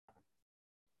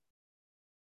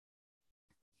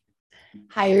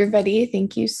Hi, everybody.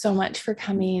 Thank you so much for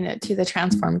coming to the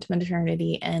Transformed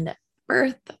Maternity and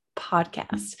Birth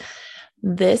podcast.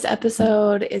 This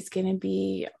episode is going to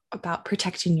be about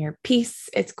protecting your peace.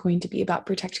 It's going to be about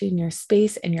protecting your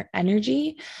space and your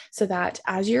energy so that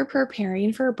as you're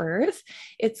preparing for birth,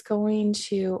 it's going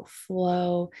to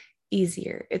flow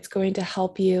easier. It's going to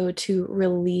help you to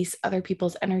release other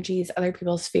people's energies, other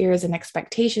people's fears and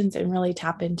expectations, and really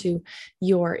tap into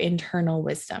your internal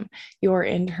wisdom, your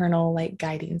internal like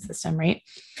guiding system, right?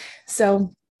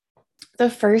 So, the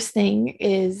first thing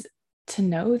is to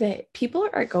know that people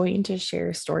are going to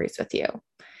share stories with you.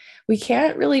 We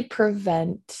can't really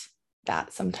prevent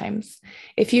that sometimes.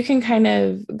 If you can kind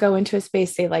of go into a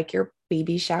space, say like your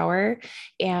baby shower,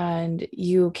 and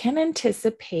you can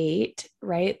anticipate,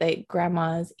 right? Like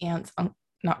grandmas, aunts,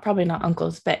 not probably not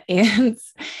uncles, but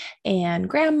aunts and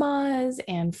grandmas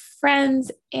and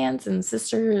friends, aunts and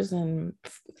sisters and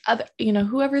other,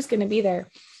 whoever's going to be there.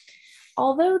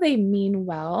 Although they mean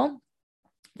well,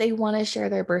 they want to share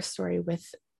their birth story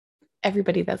with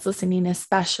everybody that's listening,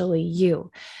 especially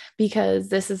you, because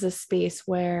this is a space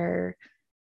where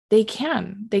they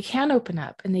can open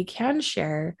up and they can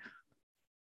share.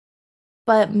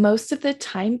 But most of the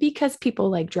time, because people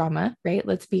like drama, right?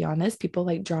 Let's be honest, people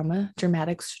like drama,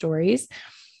 dramatic stories.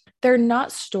 They're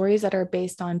not stories that are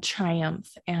based on triumph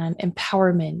and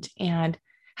empowerment and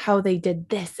how they did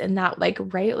this and that, like,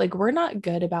 right? Like, we're not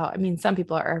good about, I mean, some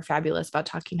people are fabulous about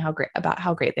talking how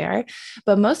great they are,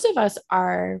 but most of us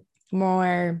are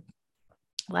more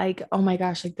like, oh my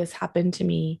gosh, like this happened to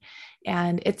me.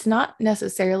 And it's not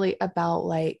necessarily about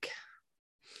like,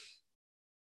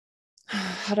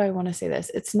 how do I want to say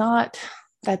this? It's not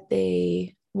that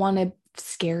they want to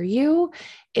scare you.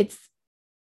 It's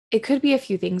it could be a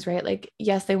few things, right? Like,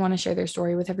 yes, they want to share their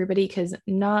story with everybody because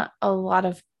not a lot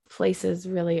of places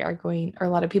really are going, or a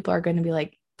lot of people are going to be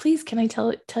like, please, can I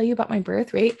tell you about my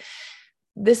birth, right?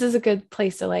 This is a good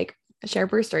place to like share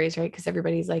birth stories, right? Because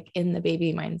everybody's like in the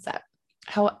baby mindset.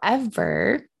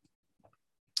 However,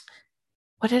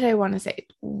 what did I want to say?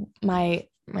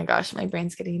 My gosh, my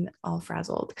brain's getting all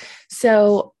frazzled.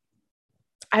 So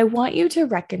I want you to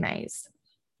recognize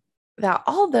that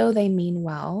although they mean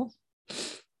well,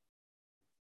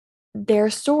 their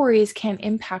stories can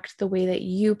impact the way that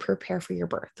you prepare for your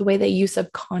birth, the way that you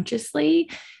subconsciously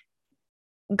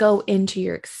go into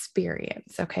your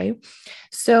experience. Okay.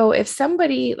 So if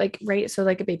somebody like, right, so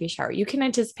like a baby shower, you can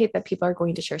anticipate that people are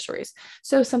going to share stories.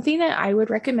 So something that I would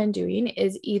recommend doing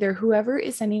is either whoever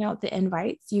is sending out the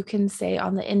invites, you can say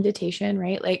on the invitation,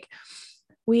 right? Like,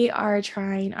 we are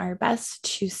trying our best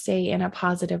to stay in a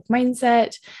positive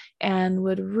mindset and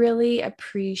would really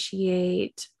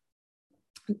appreciate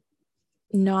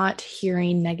not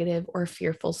hearing negative or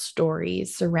fearful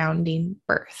stories surrounding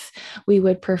birth. We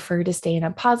would prefer to stay in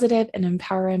a positive and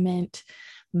empowerment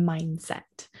mindset,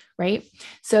 right?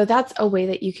 So that's a way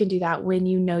that you can do that when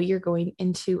you know you're going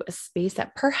into a space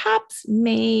that perhaps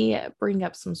may bring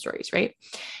up some stories, right?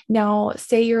 Now,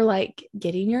 say you're like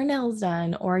getting your nails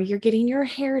done or you're getting your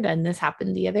hair done. This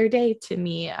happened the other day to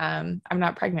me. I'm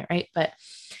not pregnant, right? But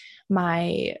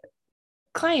my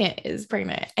client is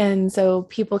pregnant. And so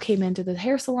people came into the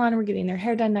hair salon, were getting their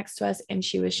hair done next to us, and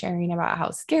she was sharing about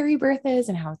how scary birth is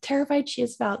and how terrified she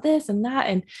is about this and that.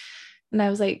 And I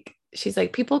was like, she's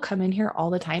like, people come in here all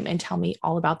the time and tell me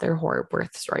all about their horror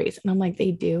birth stories. And I'm like,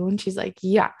 they do. And she's like,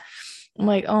 yeah. I'm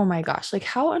like, oh my gosh, like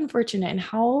how unfortunate and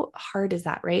how hard is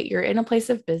that, right? You're in a place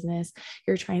of business,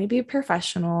 you're trying to be a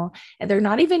professional, and they're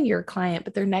not even your client,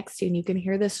 but they're next to you, and you can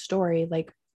hear this story.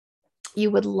 Like,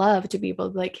 you would love to be able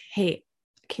to, like, hey,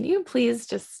 can you please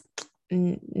just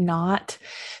not?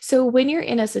 So, when you're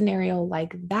in a scenario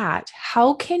like that,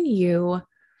 how can you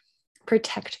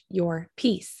protect your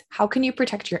peace? How can you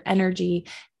protect your energy?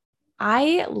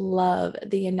 I love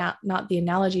not the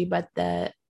analogy, but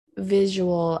the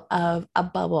visual of a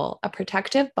bubble, a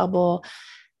protective bubble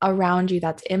around you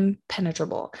that's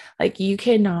impenetrable. Like, you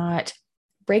cannot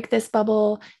break this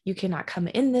bubble. You cannot come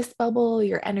in this bubble.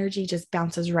 Your energy just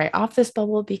bounces right off this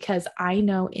bubble because I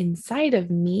know inside of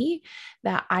me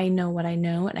that I know what I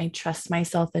know and I trust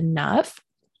myself enough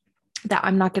that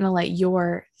I'm not going to let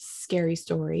your scary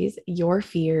stories, your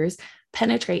fears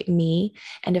penetrate me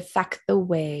and affect the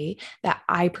way that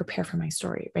I prepare for my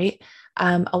story, right?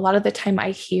 A lot of the time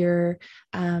I hear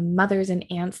mothers and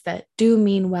aunts that do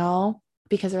mean well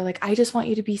because they're like, I just want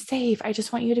you to be safe. I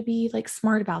just want you to be like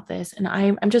smart about this. And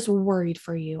I'm just worried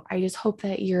for you. I just hope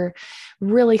that you're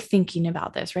really thinking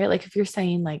about this, right? Like if you're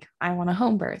saying like, I want a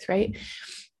home birth, right?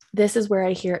 This is where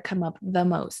I hear it come up the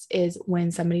most is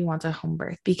when somebody wants a home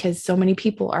birth because so many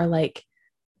people are like,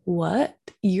 what?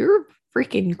 You're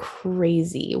freaking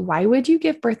crazy. Why would you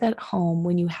give birth at home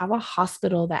when you have a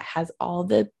hospital that has all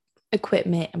the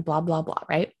equipment and blah, blah, blah,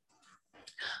 right?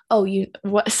 Oh,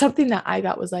 something that I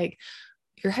got was like,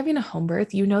 you're having a home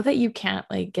birth, you know that you can't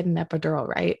like get an epidural,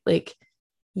 right? Like,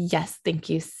 yes, thank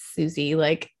you, Susie.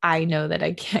 Like, I know that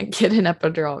I can't get an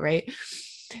epidural, right?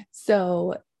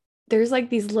 So there's like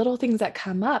these little things that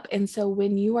come up. And so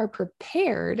when you are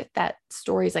prepared that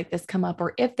stories like this come up,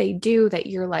 or if they do, that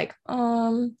you're like,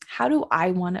 how do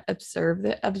I want to absorb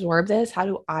this? How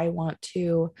do I want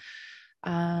to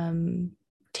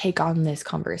take on this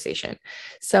conversation?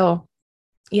 So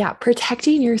yeah,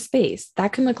 protecting your space.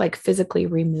 That can look like physically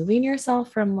removing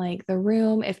yourself from like the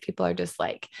room if people are just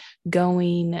like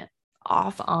going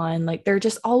off on like they're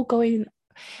just all going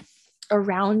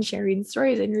around sharing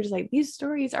stories and you're just like these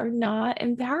stories are not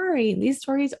empowering. These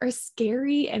stories are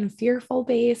scary and fearful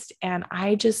based and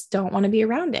I just don't want to be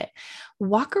around it.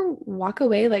 Walk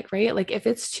away like right? Like if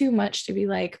it's too much to be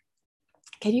like,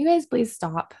 can you guys please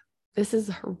stop? This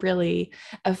is really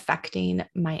affecting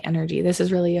my energy. This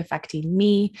is really affecting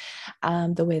me,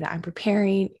 the way that I'm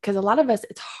preparing. Because a lot of us,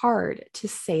 it's hard to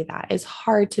say that. It's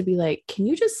hard to be like, can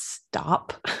you just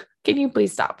stop? Can you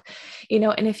please stop?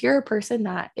 And if you're a person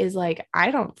that is like, I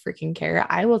don't freaking care,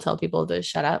 I will tell people to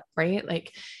shut up, right?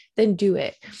 Like, then do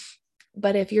it.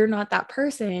 But if you're not that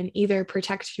person, either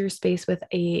protect your space with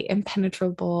a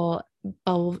impenetrable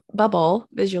bubble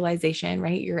visualization,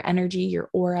 right? Your energy, your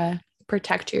aura,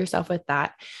 protect yourself with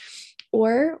that,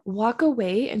 or walk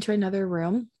away into another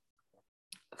room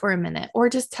for a minute, or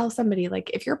just tell somebody, like,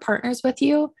 if your partner's with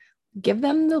you, give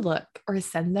them the look or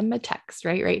send them a text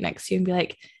right next to you and be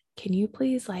like, can you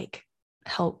please like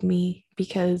help me?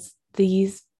 Because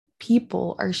these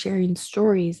people are sharing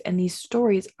stories and these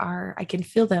stories I can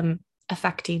feel them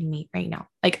affecting me right now.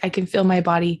 Like I can feel my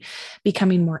body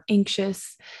becoming more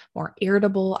anxious, more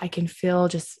irritable. I can feel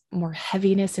just more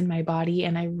heaviness in my body.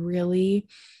 And I really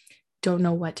don't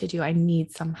know what to do. I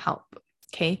need some help.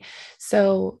 Okay.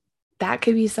 So that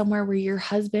could be somewhere where your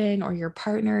husband or your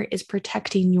partner is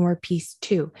protecting your peace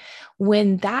too.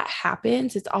 When that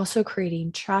happens, it's also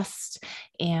creating trust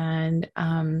and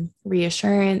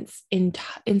reassurance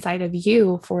inside of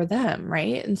you for them,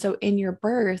 right? And so in your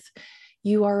birth,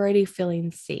 you are already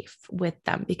feeling safe with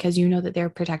them because you know that they're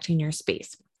protecting your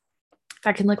space.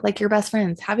 That can look like your best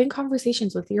friends having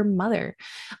conversations with your mother.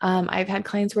 I've had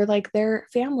clients where like their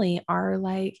family are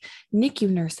like NICU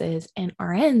nurses and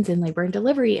RNs in labor and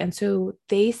delivery. And so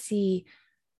they see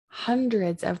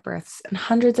hundreds of births and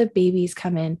hundreds of babies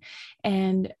come in.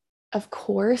 And of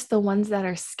course, the ones that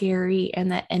are scary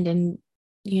and that end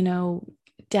in,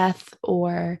 death,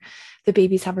 or the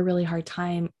babies have a really hard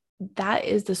time, that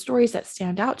is the stories that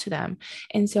stand out to them.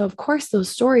 And so, of course, those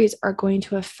stories are going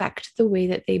to affect the way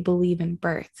that they believe in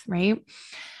birth, right?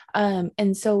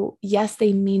 And so, yes,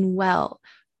 they mean well,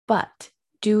 but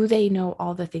do they know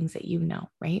all the things that you know,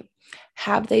 right?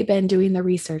 Have they been doing the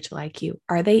research like you?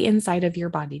 Are they inside of your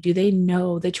body? Do they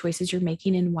know the choices you're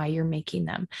making and why you're making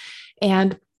them?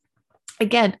 And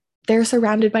again, they're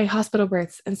surrounded by hospital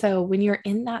births. And so when you're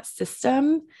in that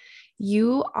system,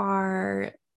 you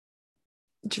are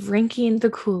drinking the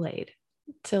Kool-Aid,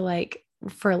 to like,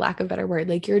 for lack of a better word,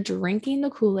 like you're drinking the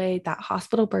Kool-Aid that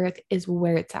hospital birth is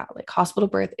where it's at. Like hospital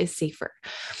birth is safer.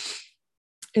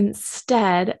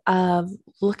 Instead of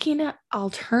looking at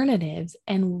alternatives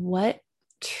and what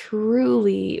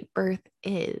truly birth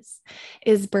is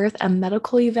birth a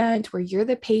medical event where you're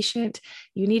the patient,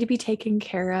 you need to be taken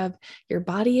care of, your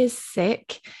body is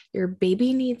sick, your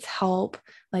baby needs help,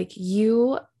 like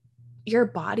your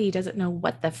body doesn't know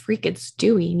what the freak it's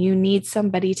doing. You need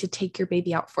somebody to take your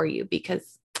baby out for you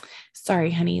because,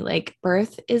 sorry, honey, like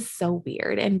birth is so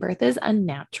weird and birth is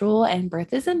unnatural and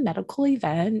birth is a medical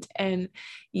event and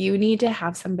you need to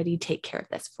have somebody take care of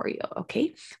this for you.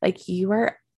 Okay. Like you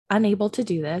are unable to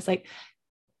do this. Like,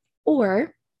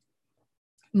 or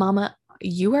mama,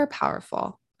 you are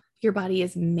powerful. Your body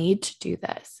is made to do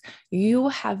this. You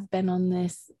have been on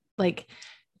this like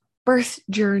birth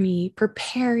journey,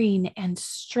 preparing and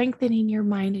strengthening your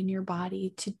mind and your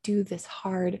body to do this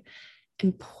hard,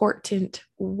 important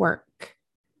work.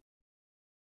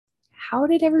 How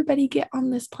did everybody get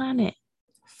on this planet?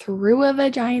 Through a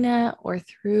vagina or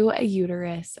through a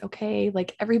uterus, okay?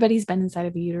 Like everybody's been inside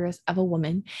of a uterus of a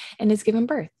woman and is given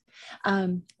birth,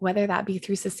 whether that be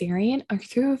through cesarean or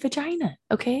through a vagina,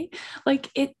 okay? Like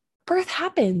birth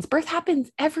happens. Birth happens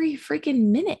every freaking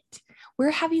minute. We're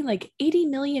having like 80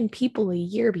 million people a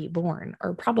year be born,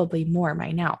 or probably more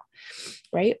by now,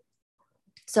 right?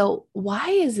 So why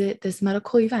is it this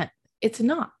medical event? It's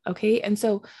not, okay? And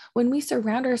so when we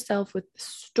surround ourselves with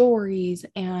stories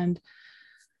and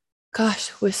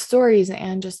gosh, with stories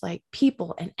and just like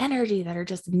people and energy that are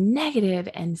just negative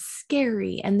and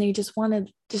scary. And they just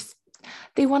want to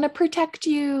they want to protect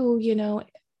you,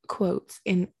 quotes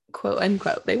in quote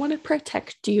unquote. They want to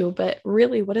protect you. But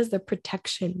really, what does the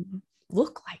protection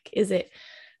look like? Is it,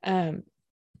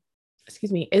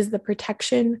 is the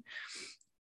protection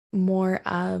more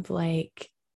of like,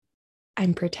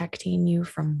 I'm protecting you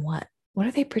from what? What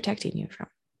are they protecting you from?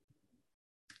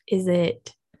 Is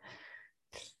it,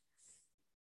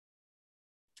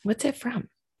 what's it from?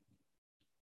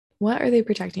 What are they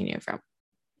protecting you from?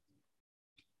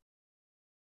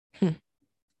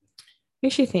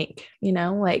 Makes you think,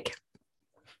 like,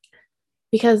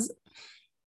 because,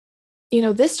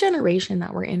 this generation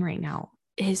that we're in right now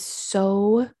is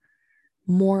so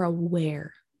more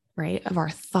aware, right, of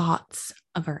our thoughts,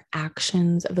 of our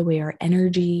actions, of the way our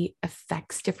energy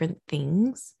affects different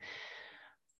things.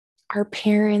 Our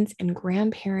parents and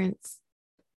grandparents,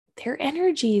 their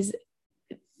energies,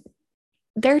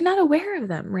 they're not aware of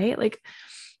them, right? Like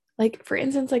for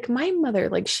instance, like my mother,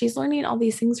 like she's learning all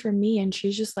these things from me and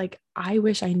she's just like, I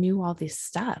wish I knew all this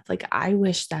stuff. Like I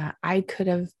wish that I could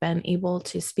have been able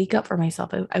to speak up for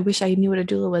myself. I wish I knew what a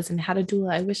doula was and had a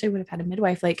doula. I wish I would have had a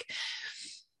midwife. Like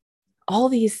all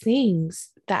these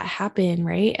things that happen,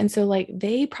 right? And so like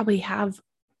they probably have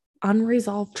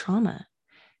unresolved trauma.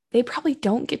 They probably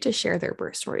don't get to share their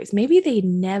birth stories. Maybe they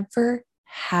never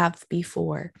have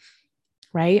before,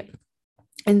 right?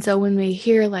 And so when we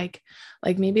hear like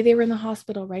maybe they were in the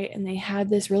hospital, right? And they had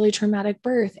this really traumatic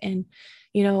birth and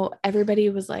everybody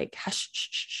was like, hush, shh,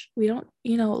 shh, shh. We don't,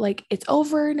 like it's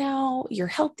over now. You're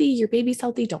healthy. Your baby's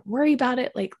healthy. Don't worry about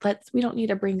it. Like, we don't need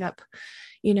to bring up,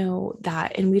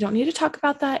 that. And we don't need to talk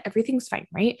about that. Everything's fine,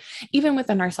 right? Even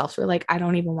within ourselves, we're like, I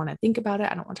don't even want to think about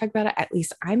it. I don't want to talk about it. At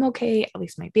least I'm okay. At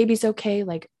least my baby's okay.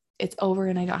 Like it's over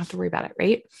and I don't have to worry about it,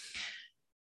 right?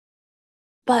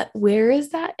 But where is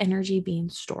that energy being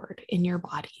stored in your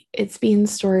body? It's being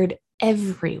stored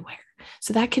everywhere.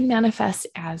 So that can manifest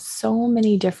as so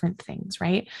many different things,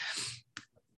 right?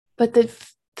 But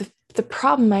the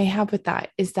problem I have with that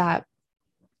is that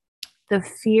the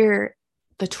fear,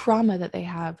 the trauma that they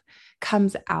have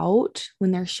comes out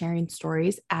when they're sharing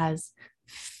stories as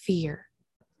fear.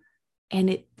 And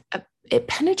it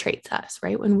penetrates us,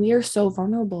 right? When we are so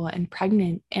vulnerable and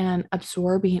pregnant and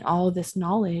absorbing all of this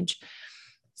knowledge,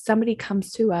 somebody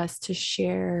comes to us to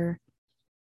share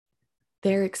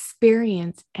their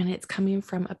experience and it's coming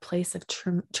from a place of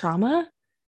trauma.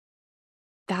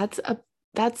 That's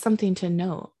something to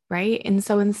know, right? And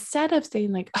so instead of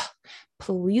saying like, oh,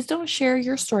 please don't share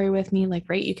your story with me, like,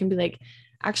 right, you can be like,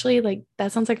 actually, like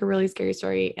that sounds like a really scary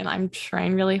story and I'm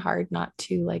trying really hard not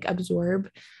to like absorb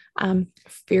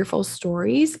fearful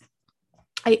stories.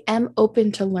 I am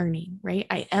open to learning, right?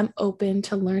 I am open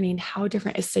to learning how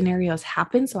different scenarios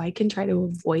happen so I can try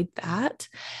to avoid that.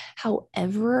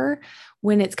 However,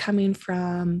 when it's coming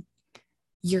from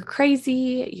you're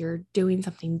crazy, you're doing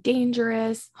something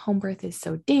dangerous, home birth is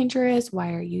so dangerous,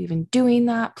 why are you even doing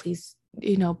that? Please,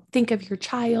 think of your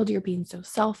child, you're being so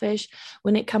selfish.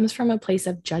 When it comes from a place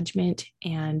of judgment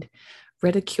and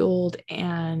ridiculed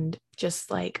and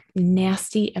just like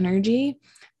nasty energy,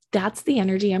 that's the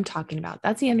energy I'm talking about.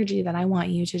 That's the energy that I want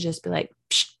you to just be like,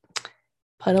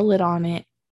 put a lid on it,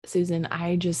 Susan.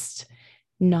 I just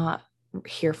not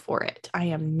here for it. I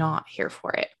am not here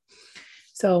for it.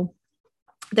 So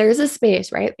there's a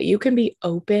space, right? That you can be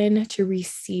open to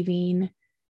receiving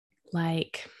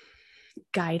like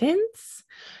guidance,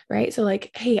 right? So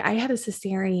like, hey, I had a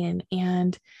cesarean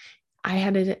and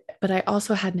but I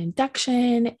also had an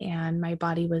induction and my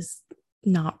body was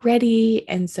not ready.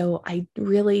 And so I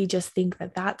really just think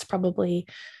that that's probably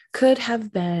could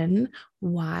have been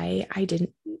why I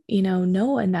didn't,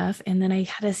 know enough. And then I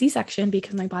had a C-section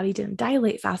because my body didn't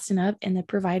dilate fast enough. And the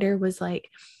provider was like,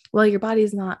 well, your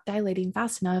body's not dilating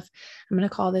fast enough. I'm going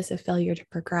to call this a failure to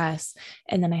progress.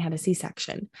 And then I had a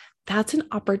C-section. That's an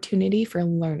opportunity for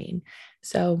learning.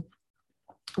 So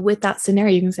with that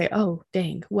scenario, you can say, oh,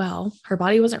 dang, well, her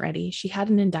body wasn't ready. She had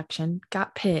an induction,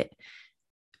 got pit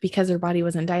because her body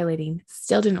wasn't dilating,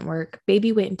 still didn't work.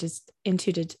 Baby went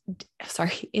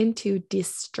into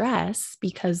distress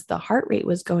because the heart rate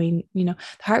was going, the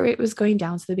heart rate was going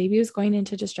down. So the baby was going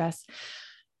into distress.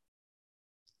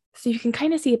 So you can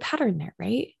kind of see a pattern there,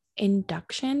 right?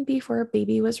 Induction before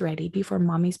baby was ready, before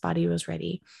mommy's body was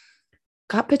ready,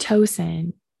 got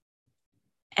Pitocin,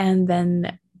 and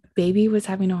then baby was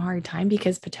having a hard time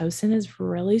because Pitocin is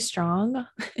really strong.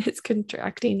 It's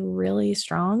contracting really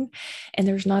strong and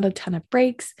there's not a ton of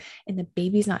breaks and the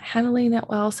baby's not handling it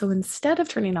well. So instead of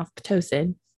turning off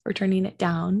Pitocin or turning it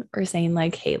down or saying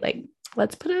like, hey, like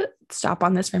let's put stop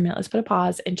on this for a minute. Let's put a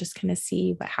pause and just kind of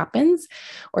see what happens,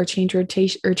 or change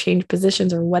rotation or change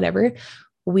positions or whatever,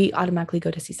 we automatically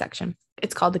go to C-section.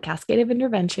 It's called the cascade of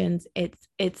interventions.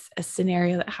 It's a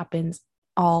scenario that happens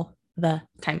all the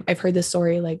time. I've heard this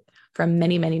story like from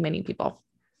many, many, many people.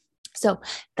 So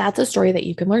that's a story that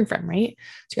you can learn from, right?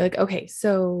 So you're like, okay,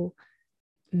 so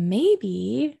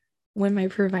maybe when my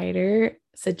provider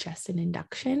suggests an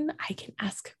induction, I can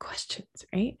ask questions,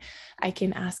 right? I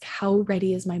can ask, how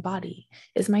ready is my body?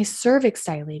 Is my cervix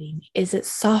dilating? Is it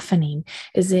softening?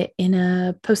 Is it in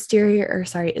a posterior, or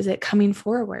sorry, is it coming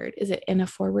forward? Is it in a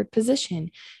forward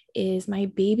position? Is my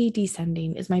baby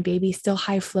descending? Is my baby still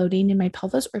high floating in my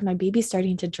pelvis, or is my baby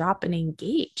starting to drop and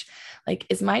engage? Like,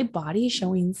 is my body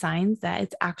showing signs that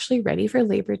it's actually ready for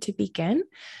labor to begin?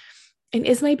 And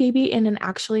is my baby in an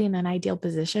ideal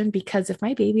position? Because if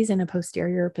my baby's in a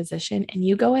posterior position and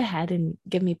you go ahead and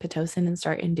give me Pitocin and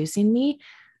start inducing me,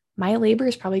 my labor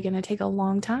is probably going to take a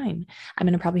long time. I'm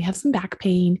going to probably have some back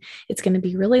pain. It's going to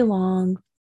be really long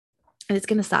and it's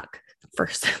going to suck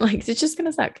first. Like, it's just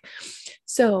going to suck.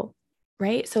 So,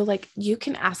 right. So like, you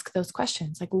can ask those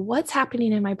questions, like, what's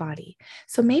happening in my body?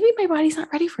 So maybe my body's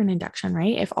not ready for an induction,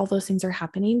 right? If all those things are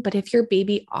happening, but if your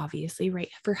baby, obviously, right,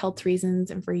 for health reasons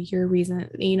and for your reason,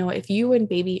 if you and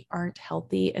baby aren't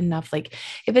healthy enough, like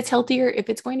if it's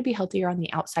going to be healthier on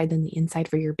the outside than the inside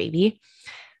for your baby,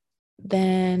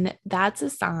 then that's a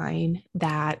sign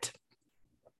that,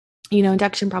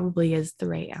 induction probably is the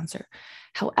right answer.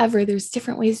 However, there's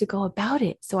different ways to go about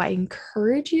it. So I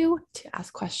encourage you to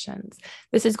ask questions.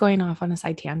 This is going off on a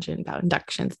side tangent about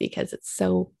inductions because it's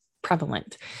so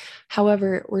prevalent.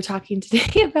 However, we're talking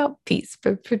today about peace,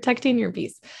 protecting your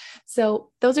peace.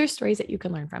 So those are stories that you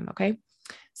can learn from. Okay.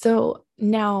 So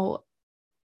now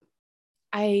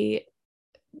I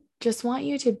just want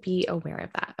you to be aware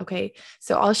of that. Okay.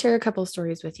 So I'll share a couple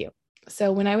stories with you.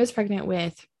 So when I was pregnant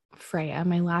with Freya,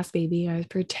 my last baby, I was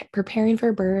preparing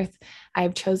for birth.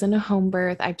 I've chosen a home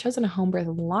birth. I've chosen a home birth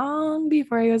long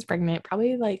before I was pregnant,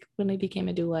 probably like when I became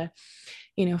a doula,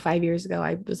 5 years ago.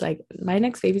 I was like, my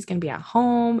next baby's going to be at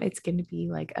home. It's going to be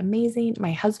like amazing.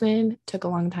 My husband took a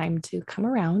long time to come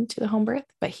around to the home birth,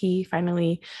 but he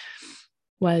finally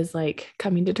was like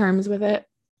coming to terms with it,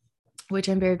 which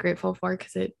I'm very grateful for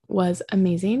because it was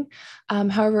amazing.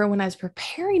 However, when I was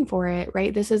preparing for it,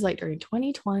 right, this is like during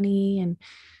 2020, and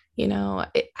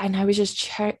and I was just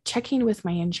checking with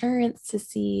my insurance to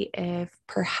see if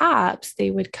perhaps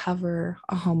they would cover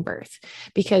a home birth,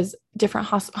 because different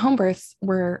home births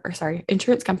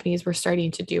insurance companies were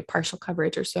starting to do partial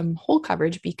coverage or some whole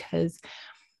coverage, because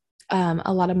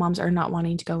a lot of moms are not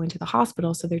wanting to go into the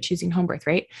hospital, so they're choosing home birth,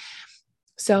 right?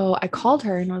 So I called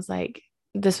her and was like,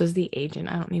 this was the agent,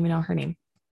 I don't even know her name,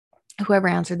 whoever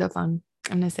answered the phone.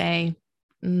 I'm going to say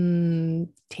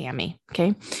Tammy.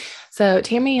 Okay. So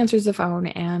Tammy answers the phone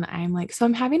and I'm like, so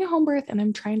I'm having a home birth and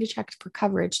I'm trying to check for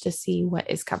coverage to see what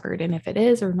is covered and if it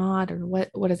is or not, or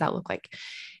what does that look like?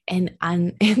 And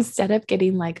instead of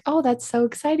getting like, oh, that's so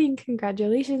exciting,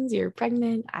 congratulations, you're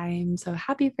pregnant, I'm so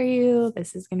happy for you,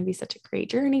 this is going to be such a great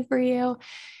journey for you,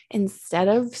 instead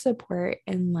of support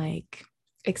and like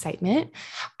excitement,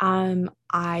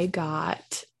 I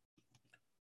got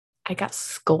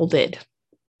scolded.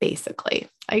 Basically,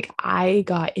 like I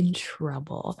got in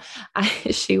trouble.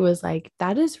 She was like,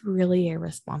 that is really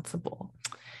irresponsible.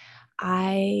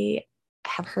 I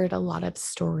have heard a lot of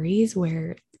stories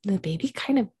where the baby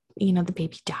kind of, the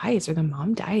baby dies or the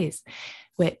mom dies,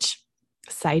 which,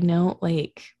 side note,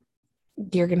 like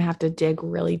you're going to have to dig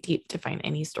really deep to find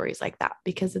any stories like that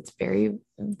because it's very,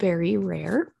 very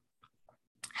rare.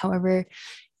 However,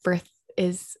 birth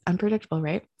is unpredictable,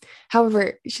 right?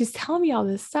 However, she's telling me all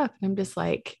this stuff and I'm just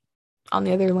like on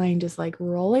the other line, just like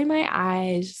rolling my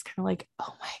eyes, just kind of like,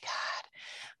 oh my God.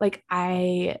 Like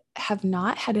I have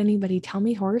not had anybody tell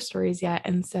me horror stories yet.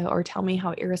 And so, or tell me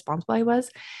how irresponsible I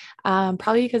was.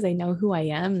 Probably because they know who I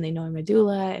am and they know I'm a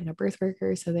doula and a birth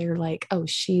worker. So they're like, oh,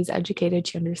 she's educated.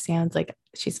 She understands, like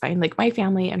she's fine. Like my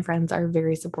family and friends are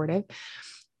very supportive,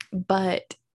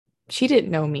 but she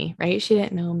didn't know me, right? She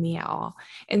didn't know me at all.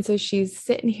 And so she's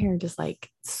sitting here just like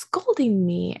scolding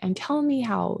me and telling me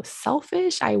how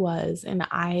selfish I was.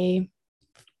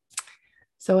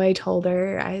 So I told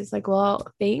her, I was like, well,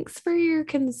 thanks for your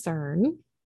concern,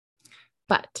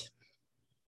 but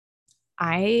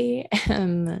I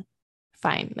am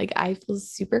fine. Like I feel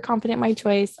super confident in my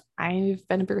choice. I've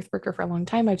been a birth worker for a long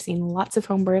time. I've seen lots of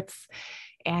home births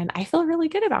and I feel really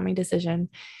good about my decision.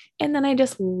 And then I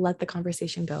just let the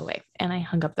conversation go away and I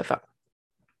hung up the phone.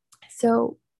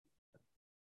 So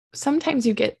sometimes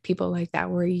you get people like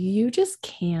that where you just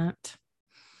can't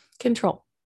control,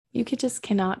 You could just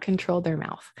cannot control their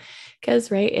mouth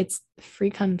because, right, it's free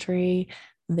country.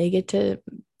 They get to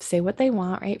say what they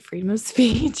want, right? Freedom of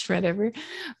speech, whatever.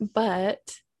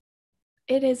 But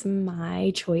it is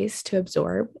my choice to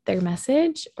absorb their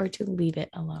message or to leave it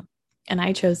alone. And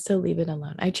I chose to leave it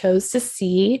alone. I chose to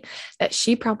see that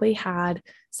she probably had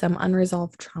some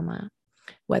unresolved trauma,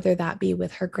 whether that be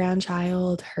with her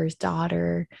grandchild, her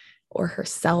daughter, or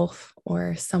herself,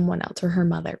 or someone else, or her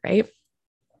mother, right?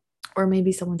 Or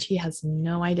maybe someone she has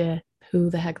no idea who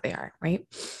the heck they are, right?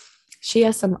 She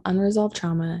has some unresolved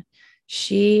trauma.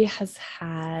 She has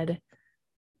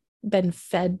been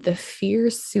fed the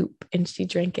fear soup and she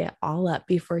drank it all up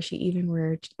before she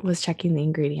even was checking the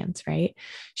ingredients, right?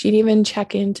 She'd even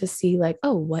check in to see, like,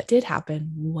 oh, what did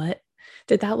happen? What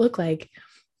did that look like?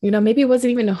 Maybe it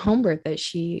wasn't even a home birth that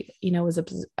she,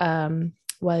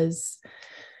 was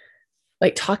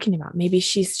like talking about. Maybe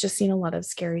she's just seen a lot of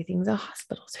scary things at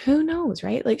hospitals. Who knows,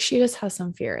 right? Like she just has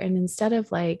some fear. And instead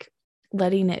of like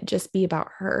letting it just be about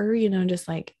her, just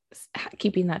like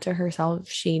keeping that to herself,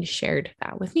 she shared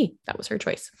that with me. That was her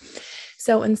choice.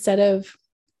 So instead of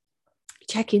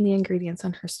checking the ingredients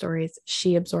on her stories,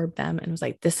 she absorbed them and was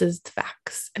like, this is the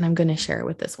facts and I'm going to share it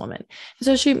with this woman.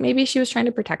 And so maybe she was trying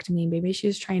to protect me. Maybe she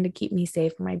was trying to keep me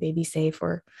safe or my baby safe,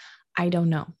 or I don't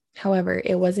know. However,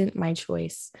 it wasn't my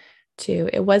choice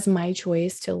it was my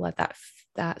choice to let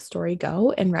that story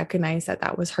go and recognize that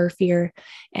that was her fear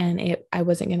and I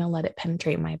wasn't going to let it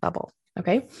penetrate my bubble.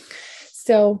 Okay.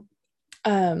 So,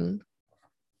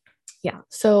 yeah.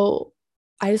 So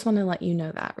I just want to let you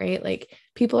know that, right? Like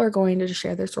people are going to just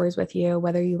share their stories with you,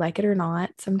 whether you like it or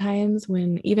not. Sometimes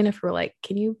even if we're like,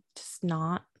 can you just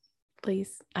not,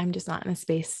 please? I'm just not in a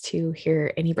space to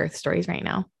hear any birth stories right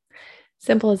now.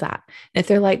 Simple as that. And if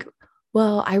they're like,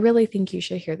 well, I really think you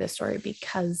should hear this story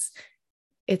because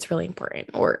it's really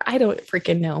important, or I don't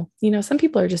freaking know. Some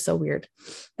people are just so weird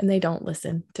and they don't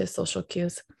listen to social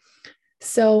cues.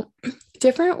 So,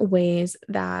 different ways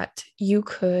that you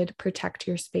could protect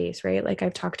your space, right? Like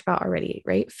I've talked about already,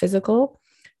 right?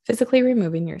 Physically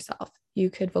removing yourself. You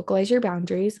could vocalize your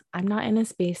boundaries. I'm not in a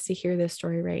space to hear this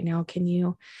story right now. Can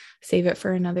you save it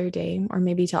for another day or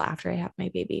maybe till after I have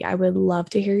my baby? I would love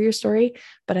to hear your story,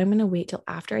 but I'm going to wait till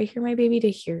after I hear my baby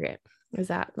to hear it. Is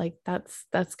that like,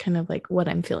 that's kind of like what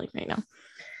I'm feeling right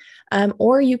now.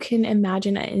 Or you can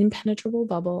imagine an impenetrable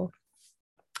bubble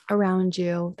around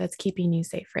you that's keeping you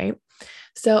safe, right?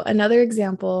 So another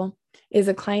example is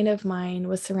a client of mine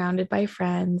was surrounded by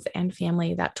friends and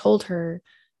family that told her,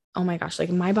 oh my gosh, like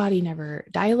my body never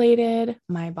dilated.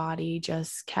 My body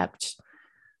just kept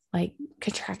like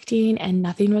contracting and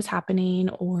nothing was happening,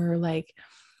 or like,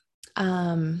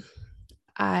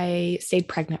 I stayed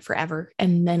pregnant forever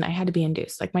and then I had to be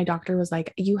induced. Like my doctor was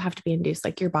like, you have to be induced.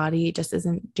 Like your body just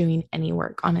isn't doing any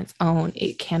work on its own.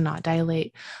 It cannot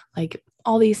dilate. Like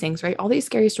all these things, right? All these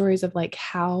scary stories of like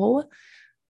how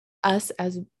us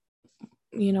as,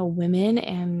 women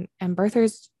and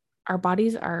birthers, our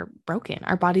bodies are broken.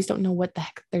 Our bodies don't know what the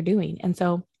heck they're doing. And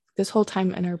so this whole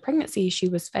time in her pregnancy, she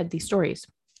was fed these stories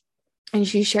and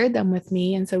she shared them with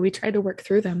me. And so we tried to work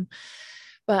through them,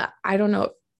 but I don't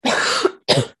know.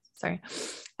 Sorry.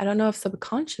 I don't know if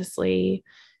subconsciously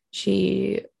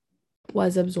she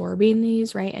was absorbing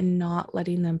these, right? And not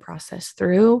letting them process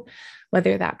through,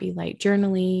 whether that be like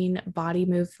journaling, body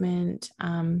movement,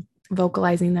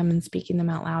 vocalizing them and speaking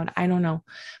them out loud. I don't know,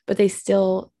 but they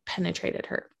still penetrated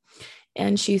her.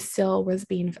 And she still was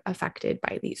being affected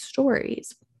by these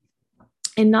stories.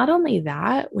 And not only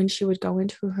that, when she would go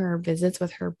into her visits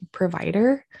with her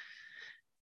provider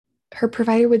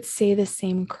would say the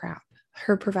same crap.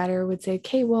 Her provider would say,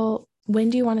 okay, well, when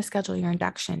do you want to schedule your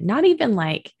induction? Not even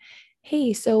like,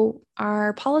 hey, so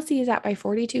our policy is that by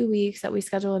 42 weeks that we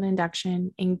schedule an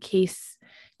induction in case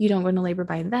you don't go into labor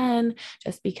by then,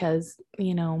 just because,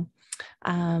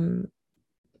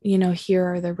 here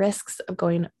are the risks of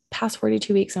going past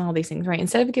 42 weeks and all these things, right?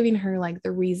 Instead of giving her like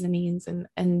the reasonings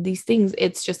and these things,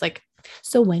 it's just like,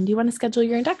 so when do you want to schedule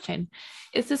your induction?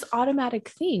 It's this automatic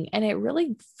thing. And it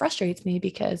really frustrates me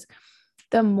because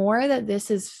the more that this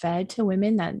is fed to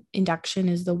women, that induction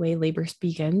is the way labor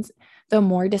begins, the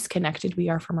more disconnected we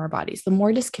are from our bodies, the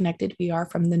more disconnected we are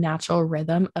from the natural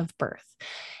rhythm of birth.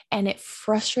 And it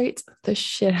frustrates the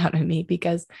shit out of me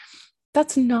because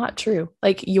that's not true.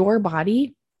 Like your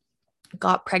body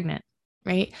got pregnant,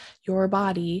 right? Your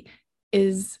body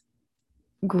is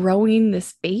growing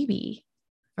this baby,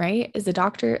 right? As a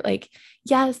doctor, like,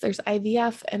 yes, there's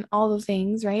IVF and all those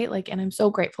things, right? Like, and I'm so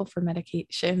grateful for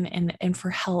medication and for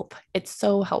help. It's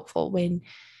so helpful when,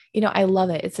 I love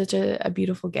it. It's such a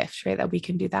beautiful gift, right? That we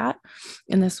can do that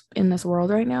in this world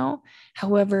right now.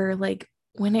 However, like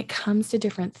when it comes to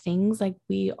different things, like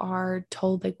we are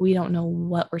told, like we don't know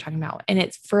what we're talking about, and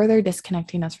it's further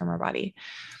disconnecting us from our body.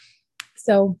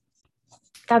 So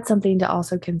that's something to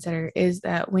also consider, is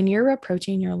that when you're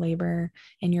approaching your labor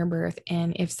and your birth,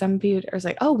 and if somebody is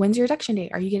like, oh, when's your induction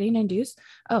date? Are you getting induced?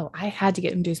 Oh, I had to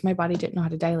get induced. My body didn't know how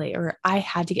to dilate, or I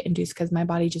had to get induced because my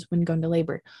body just wouldn't go into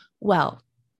labor. Well,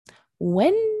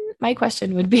 when my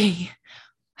question would be,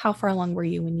 how far along were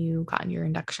you when you got in your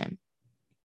induction?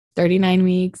 39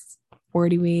 weeks,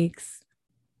 40 weeks,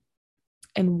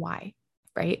 and why,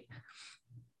 right?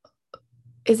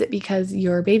 Is it because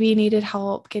your baby needed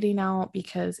help getting out,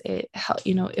 because it helped,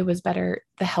 it was better,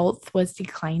 the health was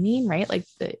declining, right? Like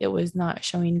it was not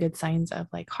showing good signs of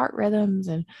like heart rhythms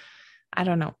and, I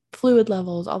don't know, fluid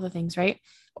levels, all the things, right?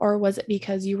 Or was it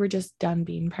because you were just done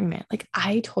being pregnant? Like,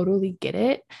 I totally get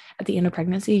it. At the end of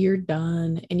pregnancy, you're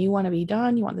done and you want to be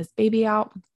done. You want this baby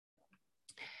out.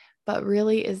 But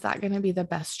really, is that going to be the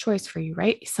best choice for you,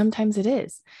 right? Sometimes it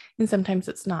is, and sometimes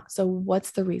it's not. So,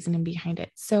 what's the reasoning behind it?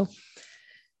 So,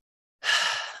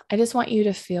 I just want you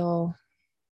to feel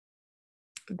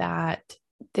that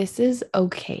this is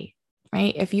okay,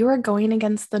 right? If you are going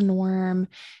against the norm,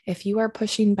 if you are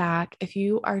pushing back, if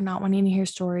you are not wanting to hear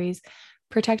stories,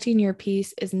 protecting your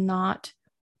peace is not,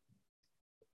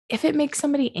 if it makes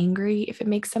somebody angry, if it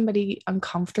makes somebody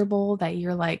uncomfortable, that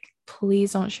you're like,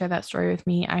 please don't share that story with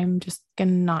me. I'm just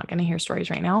not going to hear stories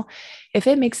right now. If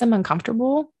it makes them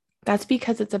uncomfortable, that's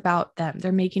because it's about them.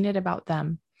 They're making it about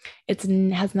them. It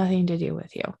has nothing to do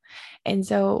with you. And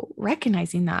so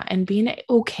recognizing that and being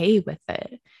okay with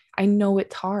it. I know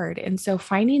it's hard. And so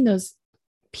finding those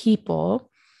people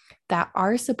that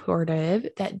are supportive,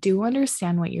 that do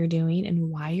understand what you're doing and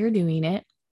why you're doing it.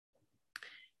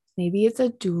 Maybe it's a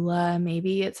doula,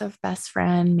 maybe it's a best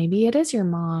friend, maybe it is your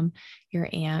mom, your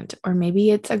aunt, or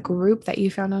maybe it's a group that you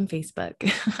found on Facebook.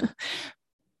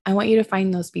 I want you to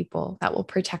find those people that will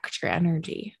protect your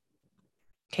energy.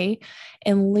 Okay.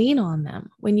 And lean on them.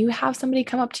 When you have somebody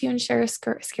come up to you and share a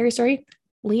scary story,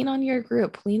 lean on your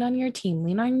group, lean on your team,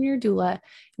 lean on your doula,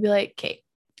 be like, okay,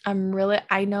 I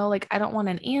know, like, I don't want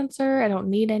an answer. I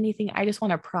don't need anything. I just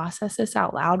want to process this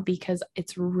out loud because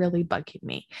it's really bugging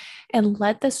me, and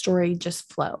let the story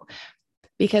just flow.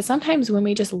 Because sometimes when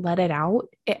we just let it out,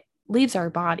 it leaves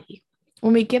our body.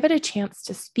 When we give it a chance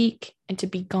to speak and to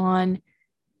be gone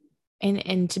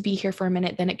and to be here for a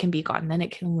minute, then it can be gone, then it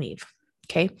can leave.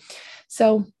 Okay.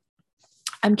 So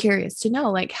I'm curious to know,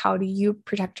 like, how do you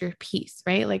protect your peace,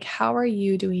 right? Like, how are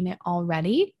you doing it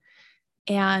already?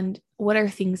 And what are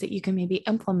things that you can maybe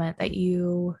implement that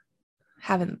you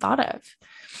haven't thought of?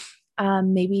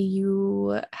 Maybe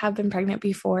you have been pregnant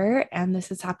before and this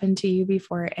has happened to you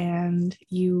before and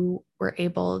you were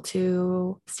able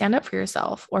to stand up for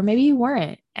yourself, or maybe you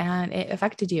weren't and it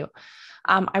affected you.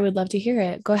 I would love to hear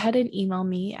it. Go ahead and email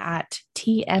me at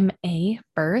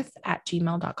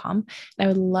tmabirth@gmail.com. And I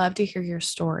would love to hear your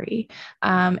story.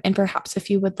 And perhaps if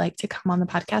you would like to come on the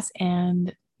podcast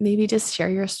and maybe just share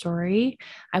your story,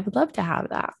 I would love to have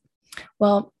that.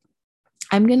 Well,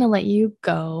 I'm going to let you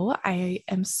go. I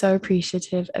am so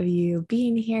appreciative of you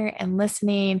being here and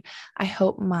listening. I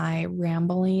hope my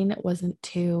rambling wasn't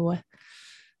too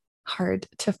hard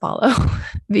to follow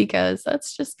because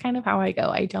that's just kind of how I go.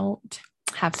 I don't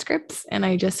have scripts and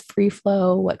I just free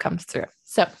flow what comes through.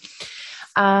 So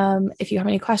if you have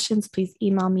any questions, please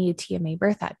email me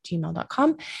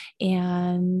tmabirth@gmail.com.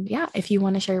 And yeah, if you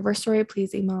want to share your birth story,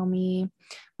 please email me,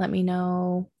 let me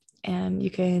know, and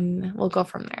we'll go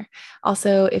from there.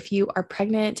 Also, if you are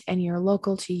pregnant and you're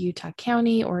local to Utah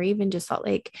County or even just Salt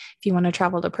Lake, if you want to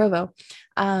travel to Provo,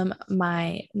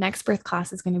 my next birth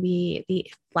class is going to be the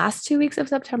last 2 weeks of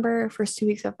September, first 2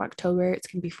 weeks of October. It's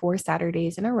going to be 4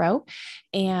 Saturdays in a row.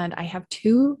 And I have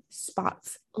 2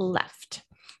 spots left.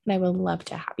 And I would love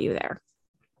to have you there.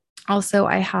 Also,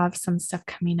 I have some stuff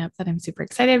coming up that I'm super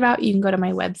excited about. You can go to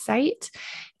my website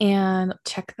and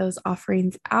check those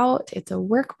offerings out. It's a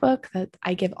workbook that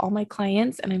I give all my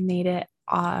clients, and I made it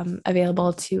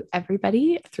available to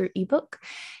everybody through ebook.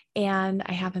 And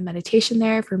I have a meditation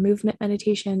there for movement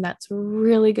meditation that's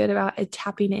really good about it,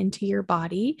 tapping into your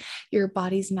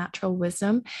body's natural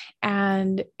wisdom.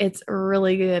 And it's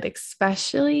really good,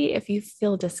 especially if you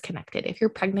feel disconnected. If you're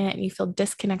pregnant and you feel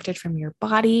disconnected from your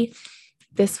body,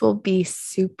 this will be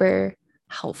super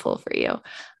helpful for you.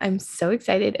 I'm so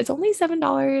excited. It's only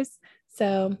 $7.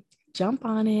 So jump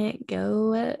on it,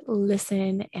 go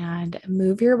listen and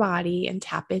move your body and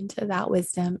tap into that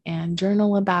wisdom and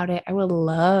journal about it. I would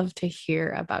love to hear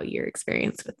about your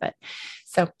experience with it.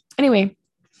 So anyway,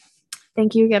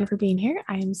 thank you again for being here.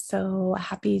 I am so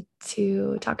happy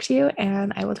to talk to you,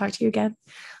 and I will talk to you again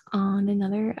on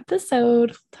another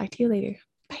episode. Talk to you later.